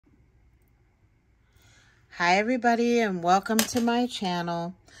Hi everybody and welcome to my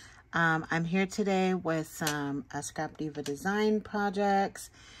channel. I'm here today with some Scrapdiva design projects.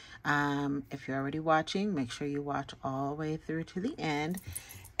 If you're already watching, make sure you watch all the way through to the end.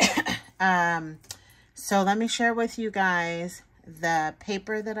 So let me share with you guys the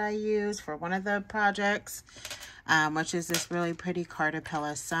paper that I use for one of the projects, which is this really pretty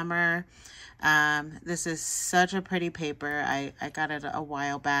Carta Summer. This is such a pretty paper. I got it a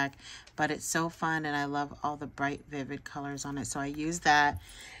while back, but it's so fun and I love all the bright, vivid colors on it. So I use that.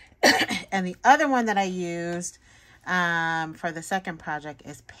 And the other one that I used for the second project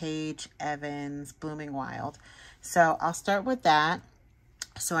is Paige Evans Blooming Wild. So I'll start with that.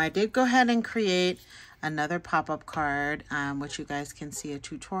 So I did go ahead and create another pop-up card, which you guys can see a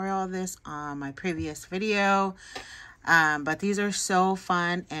tutorial of this on my previous video. But these are so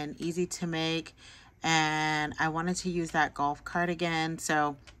fun and easy to make, and I wanted to use that golf cart again,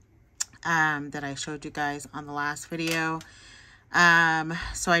 so that I showed you guys on the last video.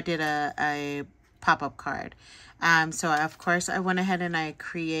 So I did a pop-up card. So of course I went ahead and I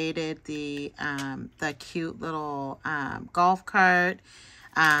created the cute little golf cart.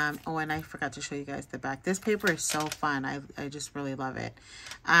 Oh, and I forgot to show you guys the back. This paper is so fun. I just really love it.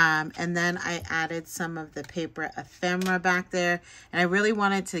 And then I added some of the paper ephemera back there, and I really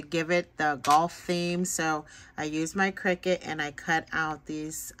wanted to give it the golf theme. So I used my Cricut and I cut out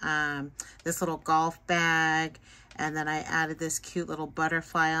these, this little golf bag. And then I added this cute little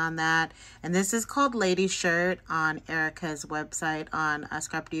butterfly on that. And this is called Lady Shirt on Erica's website on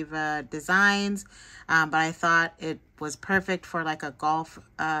Scrapdiva Designs. But I thought it was perfect for like a golf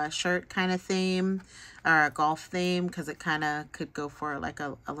shirt kind of theme, or a golf theme, because it kind of could go for like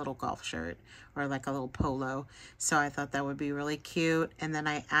a little golf shirt or like a little polo. So I thought that would be really cute. And then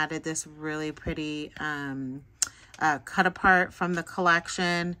I added this really pretty cut apart from the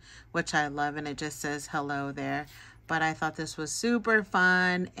collection, which I love, and it just says hello there. But I thought this was super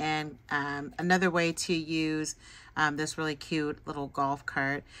fun, and another way to use this really cute little golf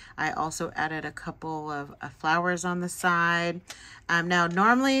cart. I also added a couple of flowers on the side. Now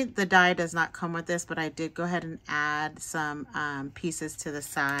normally the die does not come with this, but I did go ahead and add some pieces to the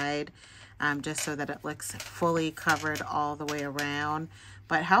side, just so that it looks fully covered all the way around.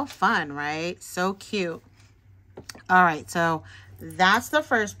 But how fun, right? So cute. All right, so that's the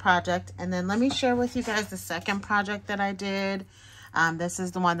first project, and then let me share with you guys the second project that I did. This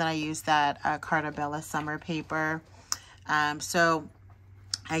is the one that I used, that Carta Summer paper. So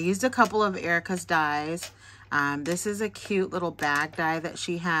I used a couple of Erica's dies. This is a cute little bag die that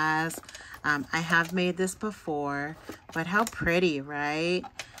she has. I have made this before, but how pretty, right?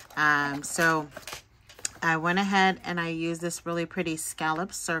 So I went ahead and I used this really pretty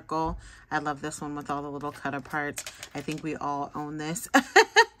scallop circle. I love this one with all the little cut parts. I think we all own this.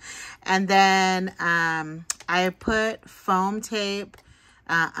 And then I put foam tape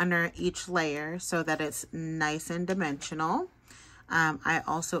under each layer so that it's nice and dimensional. I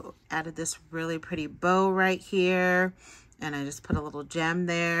also added this really pretty bow right here, and I just put a little gem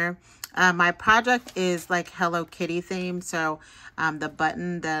there. My project is like Hello Kitty themed, so the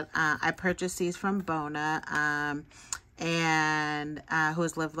button that I purchased these from Bona, and who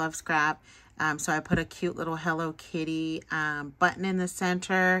is Live Love Scrap. So I put a cute little Hello Kitty button in the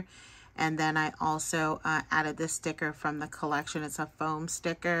center, and then I also added this sticker from the collection. It's a foam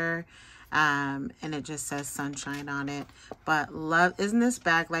sticker, and it just says sunshine on it. But love, isn't this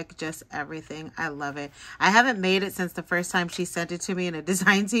bag like just everything? I love it. I haven't made it since the first time she sent it to me in a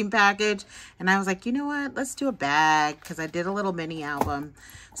design team package, and I was like, you know what, let's do a bag, because I did a little mini album.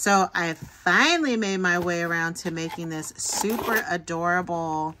 So I finally made my way around to making this super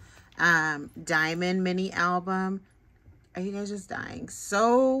adorable diamond mini album. Are you guys just dying?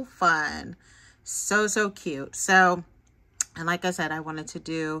 So fun, so cute. So, and like I said, I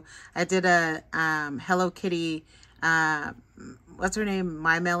did a Hello Kitty, what's her name,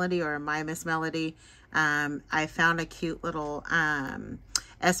 My Melody or My Miss Melody. I found a cute little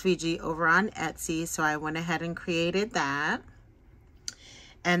SVG over on Etsy, so I went ahead and created that.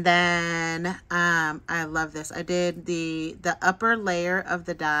 And then I love this. I did the upper layer of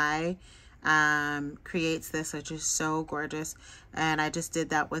the die creates this, which is so gorgeous, and I just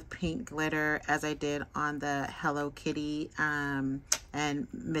did that with pink glitter, as I did on the Hello Kitty and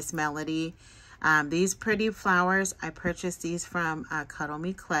Miss Melody. These pretty flowers, I purchased these from Cuddle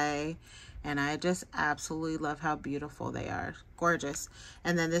Me Clay, and I just absolutely love how beautiful they are. Gorgeous.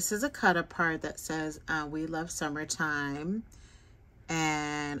 And then this is a cut apart that says we love summertime,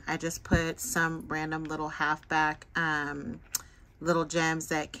 and I just put some random little halfback little gems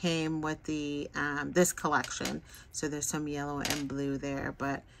that came with the this collection. So there's some yellow and blue there,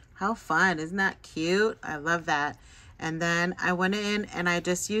 but how fun. Isn't that cute? I love that. And then I went in and I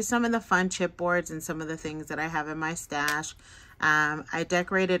just used some of the fun chipboards and some of the things that I have in my stash. I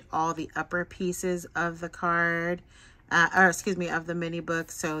decorated all the upper pieces of the card, or excuse me, of the mini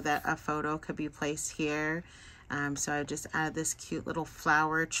book, so that a photo could be placed here. So I just added this cute little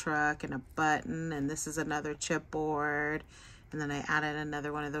flower truck and a button, and this is another chipboard. And then I added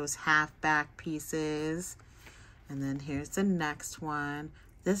another one of those half back pieces. And then here's the next one.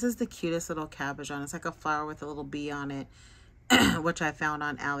 This is the cutest little cabochon. It's like a flower with a little bee on it, which I found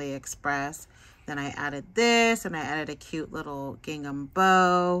on AliExpress. Then I added this, and I added a cute little gingham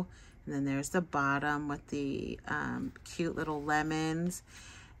bow. And then there's the bottom with the cute little lemons.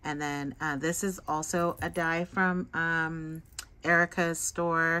 And then this is also a die from Erica's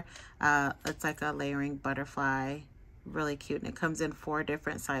store. It's like a layering butterfly. Really cute. And it comes in 4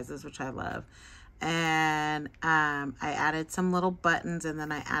 different sizes, which I love. And I added some little buttons, and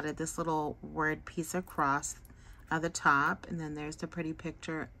then I added this little word piece across the top. And then there's the pretty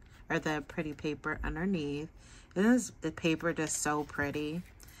picture, or the pretty paper underneath. Isn't the paper just so pretty?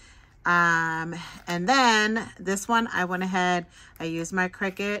 And then this one, I went ahead, I used my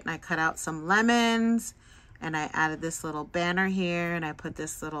Cricut and I cut out some lemons, and I added this little banner here, and I put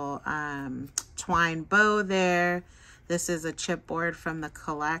this little twine bow there. This is a chipboard from the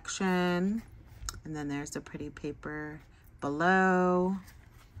collection. And then there's the pretty paper below.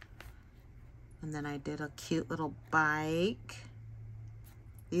 And then I did a cute little bike.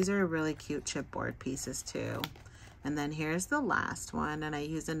 These are really cute chipboard pieces too. And then here's the last one, and I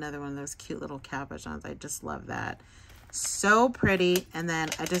used another one of those cute little cabochons. I just love that. So pretty. And then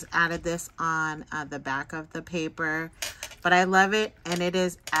I just added this on the back of the paper. But I love it, and it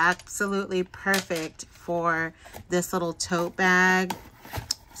is absolutely perfect for this little tote bag.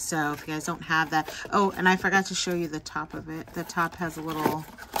 So if you guys don't have that. Oh, and I forgot to show you the top of it. The top has a little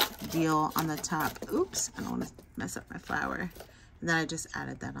deal on the top. Oops, I don't want to mess up my flower. And then I just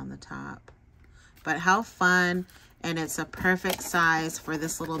added that on the top. But how fun. And it's a perfect size for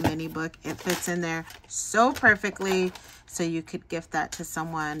this little mini book. It fits in there so perfectly. So you could gift that to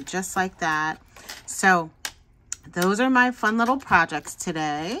someone just like that. So those are my fun little projects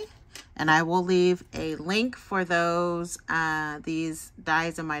today. And I will leave a link for those, these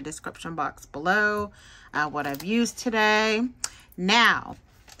dies in my description box below, what I've used today. Now,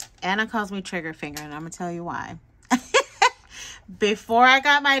 Anna calls me trigger finger, and I'm going to tell you why. Before I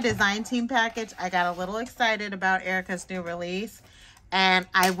got my design team package, I got a little excited about Erica's new release. And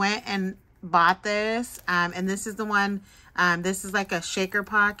I went and bought this. And this is the one, this is like a shaker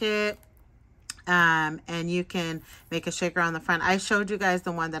pocket. And you can make a shaker on the front. I showed you guys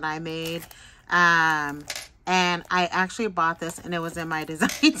the one that I made. And I actually bought this, and it was in my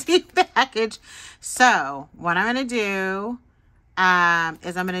design team package. So what I'm going to do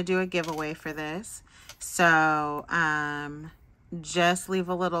is I'm going to do a giveaway for this. So just leave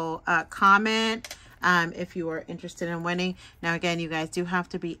a little comment if you are interested in winning. Now, again, you guys do have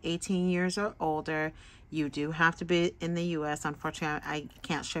to be 18 years or older. You do have to be in the U.S. Unfortunately, I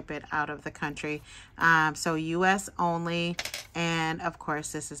can't ship it out of the country. So U.S. only. And, of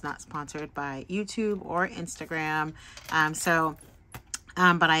course, this is not sponsored by YouTube or Instagram.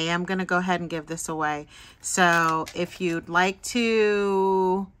 But I am going to go ahead and give this away. So if you'd like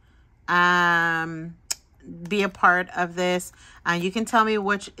to be a part of this, you can tell me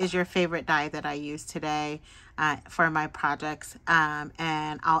which is your favorite die that I used today for my projects,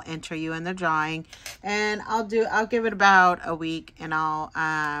 and I'll enter you in the drawing. And I'll give it about a week, and I'll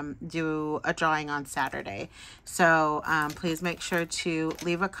do a drawing on Saturday. So please make sure to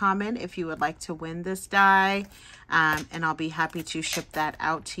leave a comment if you would like to win this die, and I'll be happy to ship that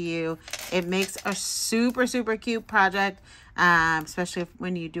out to you. It makes a super, super cute project. Especially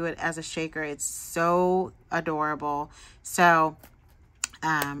when you do it as a shaker. It's so adorable. So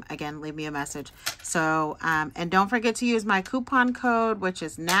again, leave me a message. So and don't forget to use my coupon code, which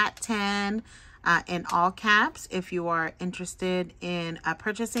is NAT10 in all caps, if you are interested in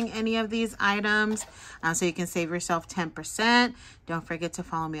purchasing any of these items, so you can save yourself 10%. Don't forget to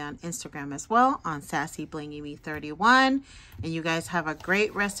follow me on Instagram as well, on SassyBlingYme31. And you guys have a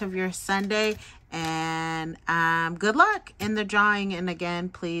great rest of your Sunday, and good luck in the drawing. And again,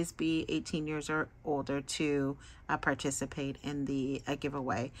 please be 18 years or older to participate in the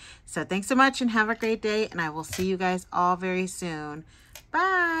giveaway. So thanks so much, and have a great day, and I will see you guys all very soon.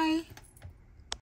 Bye.